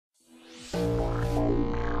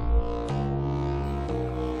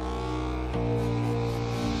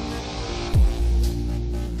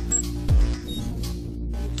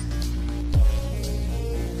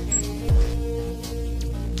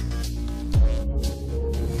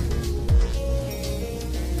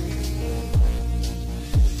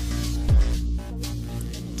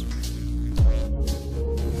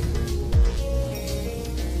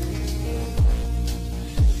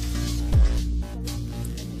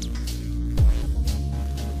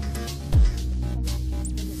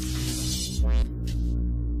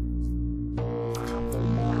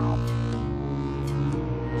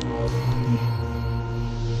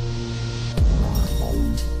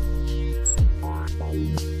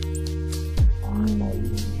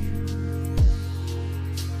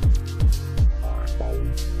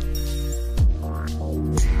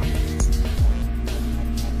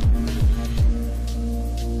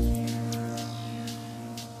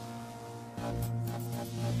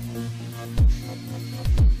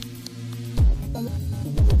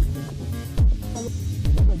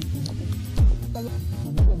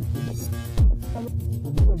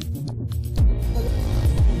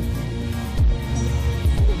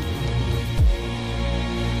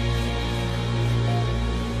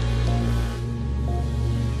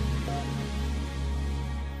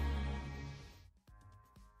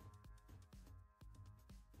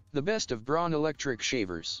The best of Braun electric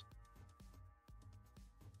shavers.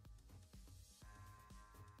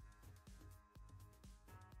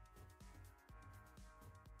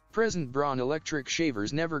 Present Braun electric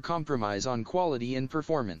shavers never compromise on quality and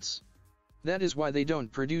performance. That is why they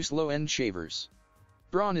don't produce low-end shavers.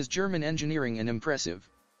 Braun is German engineering and impressive.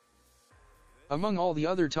 Among all the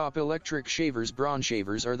other top electric shavers, Braun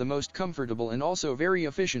shavers are the most comfortable and also very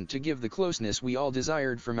efficient to give the closeness we all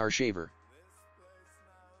desired from our shaver.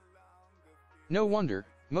 No wonder,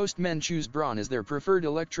 most men choose Braun as their preferred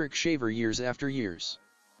electric shaver years after years.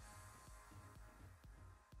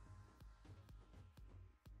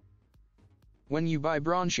 When you buy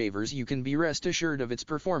Braun shavers, you can be rest assured of its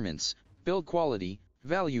performance, build quality,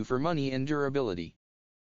 value for money and durability.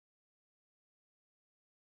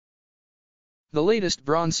 The latest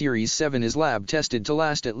Braun Series 7 is lab tested to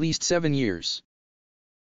last at least 7 years.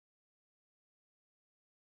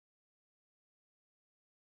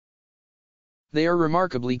 They are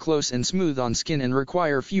remarkably close and smooth on skin and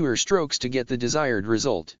require fewer strokes to get the desired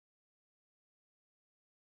result.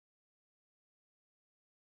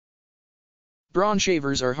 Braun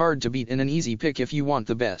shavers are hard to beat and an easy pick if you want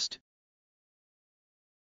the best.